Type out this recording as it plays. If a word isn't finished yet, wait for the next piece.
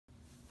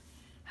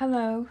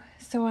Hello,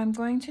 so I'm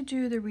going to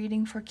do the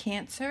reading for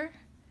Cancer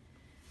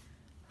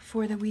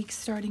for the week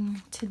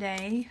starting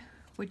today,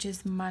 which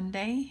is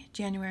Monday,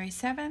 January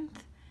 7th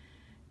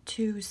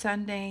to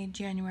Sunday,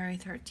 January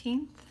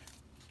 13th.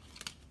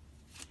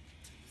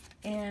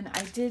 And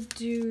I did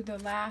do the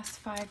last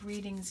 5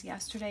 readings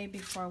yesterday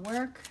before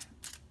work,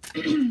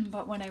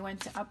 but when I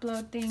went to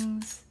upload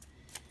things,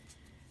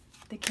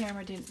 the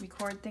camera didn't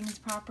record things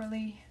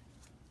properly.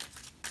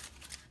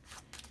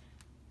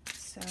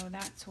 So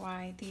that's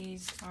why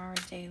these are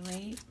a day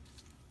late.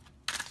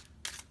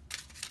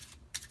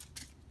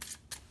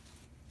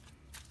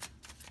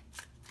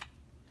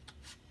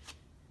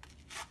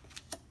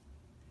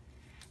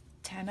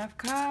 Ten of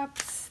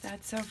Cups.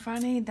 That's so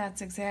funny.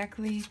 That's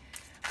exactly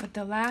what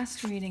the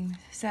last reading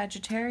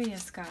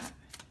Sagittarius got.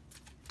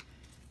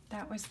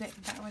 That was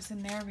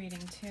in their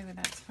reading too.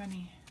 That's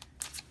funny.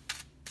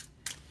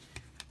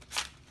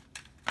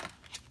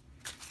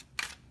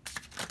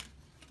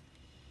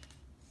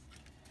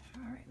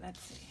 Let's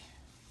see.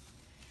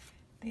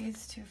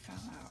 These two fell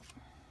out.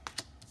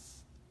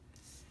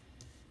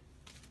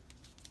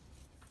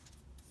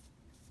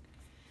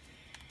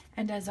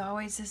 And as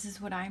always, this is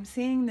what I'm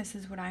seeing. This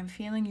is what I'm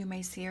feeling. You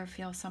may see or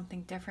feel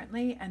something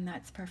differently, and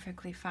that's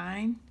perfectly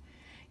fine.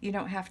 You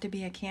don't have to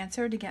be a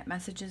Cancer to get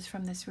messages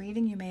from this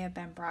reading. You may have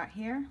been brought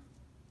here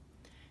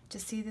to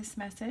see this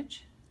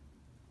message.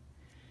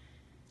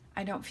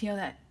 I don't feel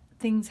that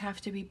things have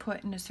to be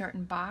put in a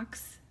certain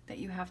box that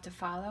you have to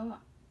follow.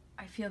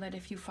 I feel that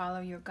if you follow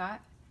your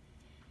gut,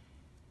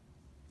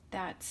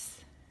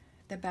 that's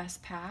the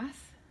best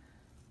path.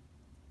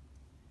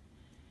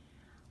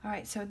 All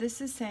right, so this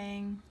is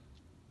saying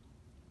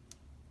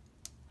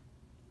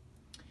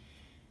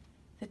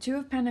the Two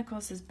of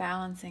Pentacles is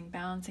balancing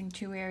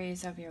 2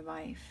 areas of your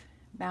life,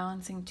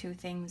 balancing 2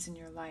 things in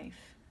your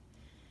life.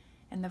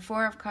 And the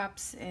Four of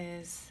Cups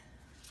is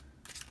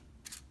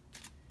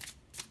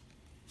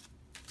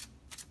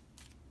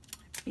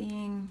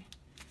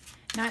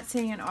not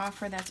seeing an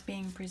offer that's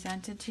being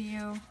presented to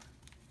you.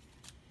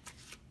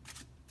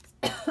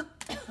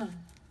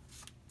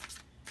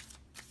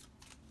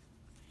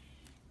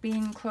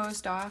 Being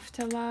closed off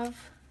to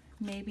love.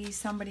 Maybe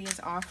somebody is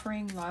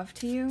offering love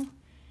to you,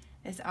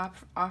 is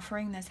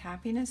offering this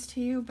happiness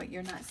to you, but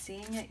you're not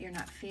seeing it, you're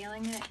not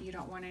feeling it, you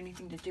don't want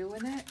anything to do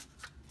with it.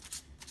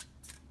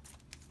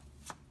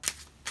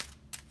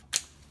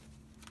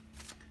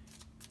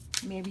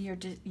 Maybe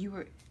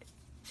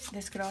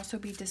this could also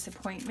be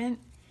disappointment.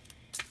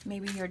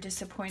 Maybe you're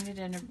disappointed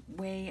in a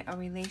way a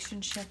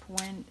relationship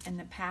went in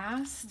the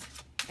past,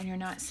 and you're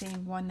not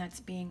seeing one that's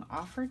being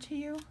offered to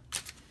you.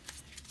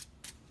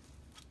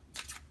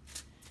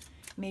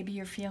 Maybe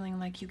you're feeling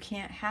like you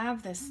can't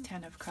have this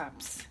 10 of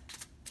Cups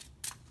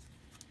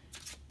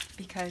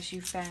because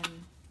you've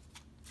been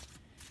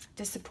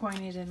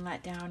disappointed and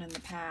let down in the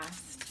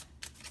past.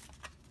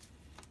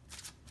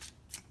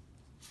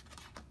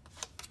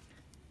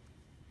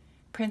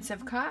 Prince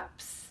of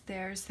Cups.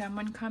 There's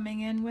someone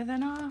coming in with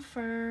an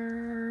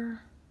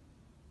offer.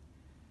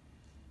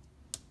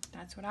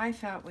 That's what I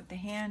felt with the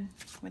hand,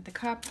 with the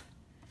cup.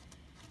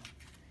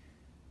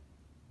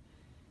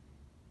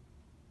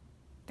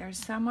 There's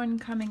someone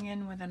coming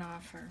in with an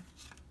offer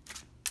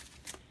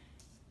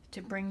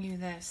to bring you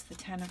this, the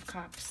 10 of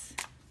Cups.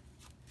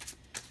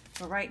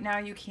 But right now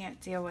you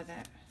can't deal with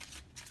it.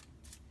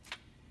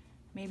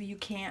 Maybe you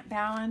can't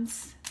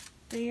balance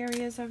the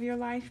areas of your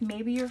life.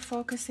 Maybe you're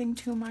focusing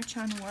too much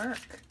on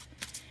work.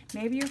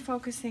 Maybe you're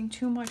focusing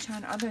too much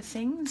on other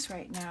things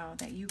right now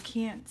that you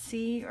can't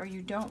see, or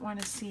you don't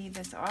want to see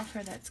this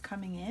offer that's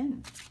coming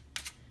in.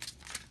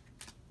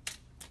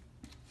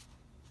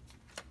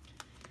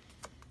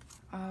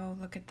 Oh,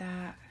 look at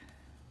that.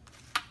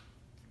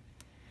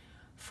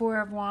 4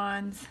 of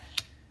Wands.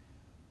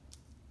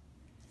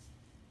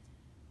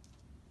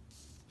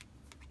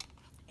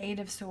 8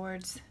 of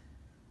Swords.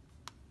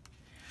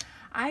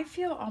 I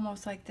feel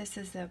almost like this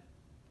is a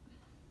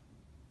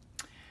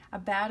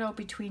battle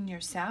between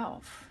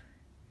yourself,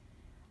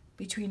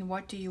 between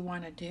what do you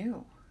want to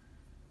do.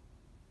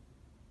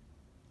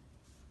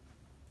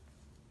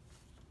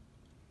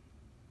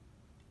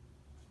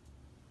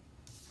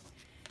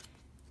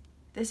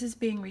 This is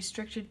being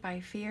restricted by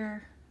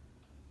fear,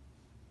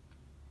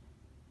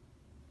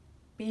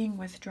 being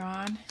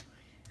withdrawn.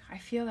 I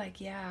feel like,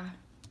 yeah.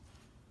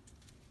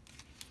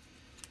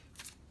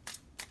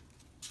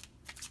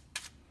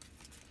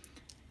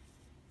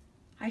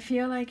 I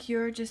feel like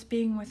you're just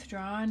being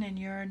withdrawn, and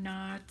you're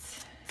not,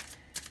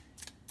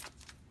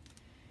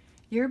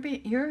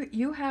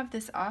 you have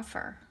this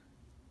offer.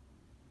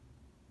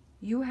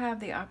 You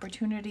have the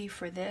opportunity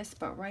for this,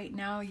 but right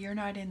now you're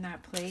not in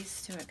that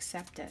place to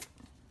accept it.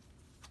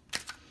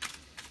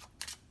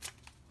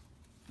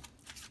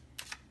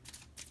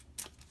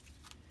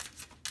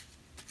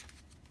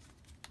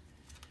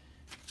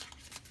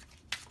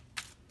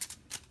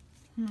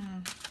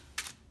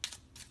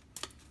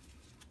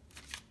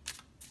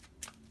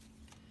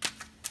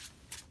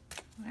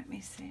 Let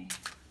me see.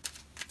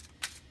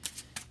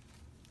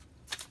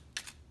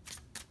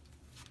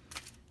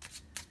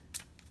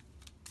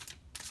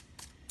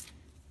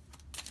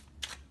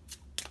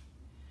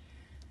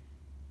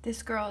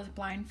 This girl is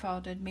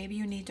blindfolded. Maybe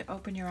you need to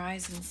open your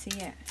eyes and see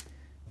it.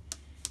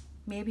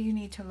 Maybe you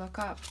need to look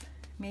up.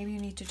 Maybe you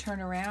need to turn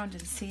around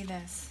and see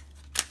this.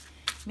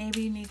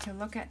 Maybe you need to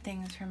look at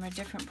things from a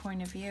different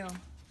point of view.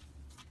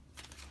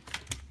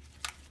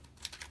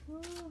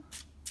 Ooh.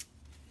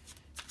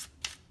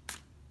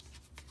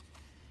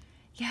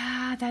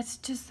 Yeah, that's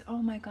just,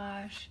 oh my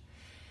gosh.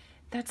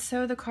 That's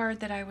so the card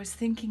that I was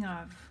thinking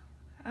of.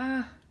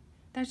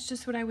 That's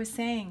just what I was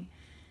saying.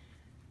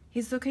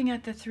 He's looking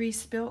at the 3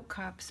 spilt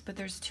cups, but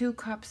there's 2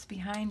 cups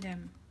behind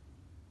him.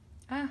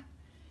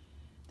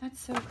 That's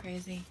so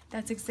crazy.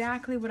 That's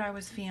exactly what I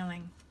was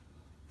feeling.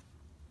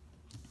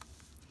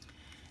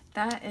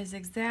 That is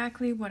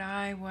exactly what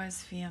I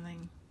was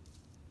feeling.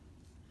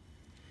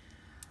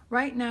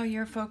 Right now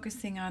you're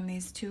focusing on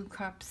these 2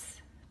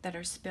 cups that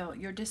are spilt.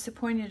 You're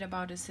disappointed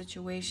about a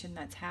situation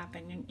that's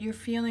happened. You're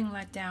feeling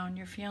let down.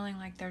 You're feeling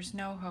like there's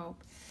no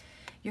hope.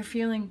 You're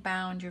feeling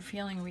bound. You're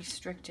feeling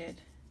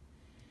restricted.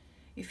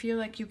 You feel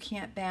like you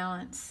can't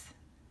balance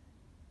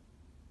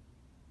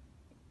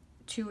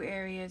 2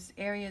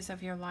 areas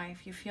of your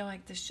life. You feel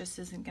like this just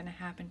isn't going to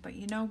happen. But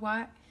you know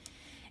what?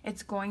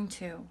 It's going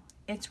to.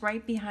 It's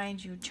right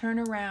behind you. Turn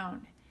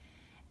around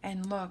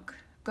and look.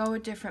 Go a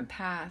different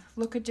path.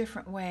 Look a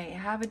different way.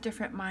 Have a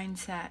different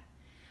mindset.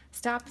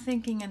 Stop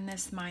thinking in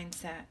this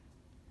mindset.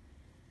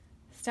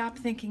 Stop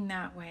thinking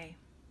that way.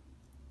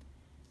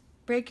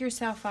 Break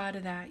yourself out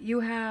of that.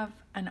 You have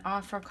an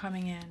offer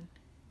coming in.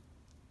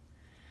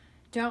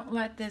 Don't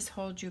let this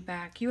hold you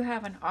back. You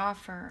have an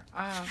offer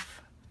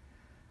of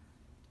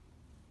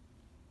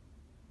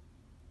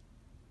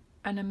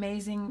an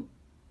amazing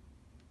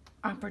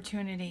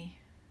opportunity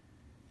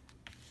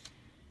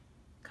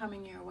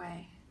coming your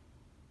way.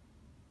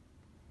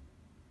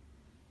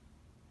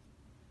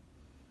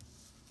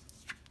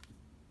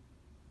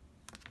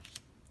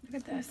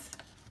 Look at this.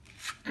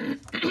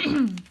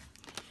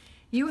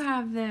 You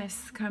have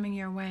this coming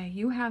your way.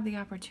 You have the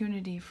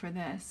opportunity for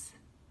this.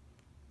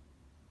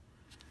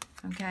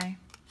 Okay?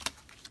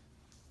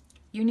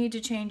 You need to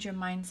change your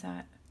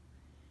mindset.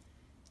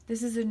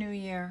 This is a new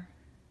year.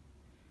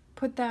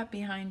 Put that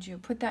behind you.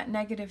 Put that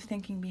negative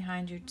thinking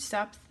behind you.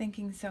 Stop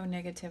thinking so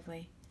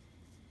negatively.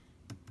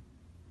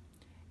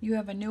 You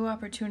have a new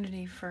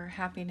opportunity for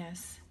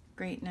happiness,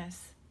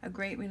 greatness, a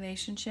great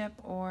relationship,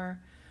 or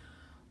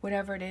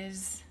whatever it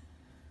is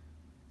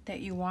that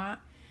you want.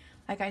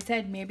 Like I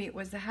said, maybe it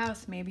was the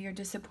house. Maybe you're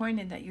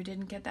disappointed that you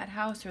didn't get that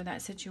house or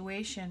that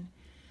situation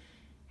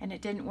and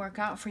it didn't work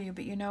out for you.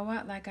 But you know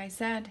what? Like I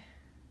said,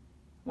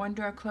 one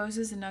door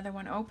closes, another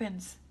one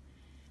opens.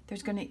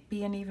 There's going to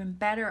be an even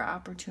better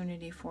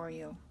opportunity for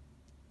you.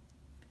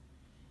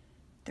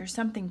 There's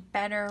something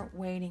better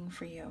waiting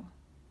for you.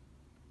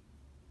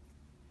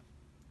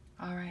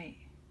 All right.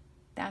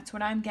 That's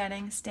what I'm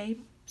getting. Stay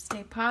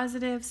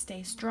positive,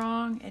 stay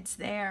strong. It's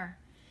there.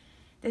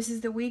 This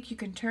is the week you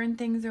can turn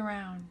things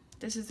around.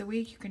 This is the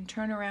week you can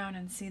turn around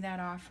and see that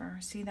offer.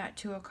 See that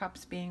 2 of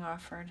Cups being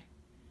offered.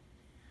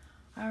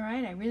 All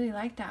right, I really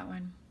like that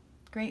one.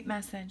 Great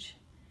message.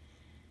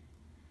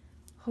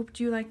 Hope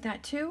you like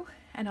that too,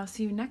 and I'll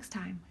see you next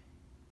time.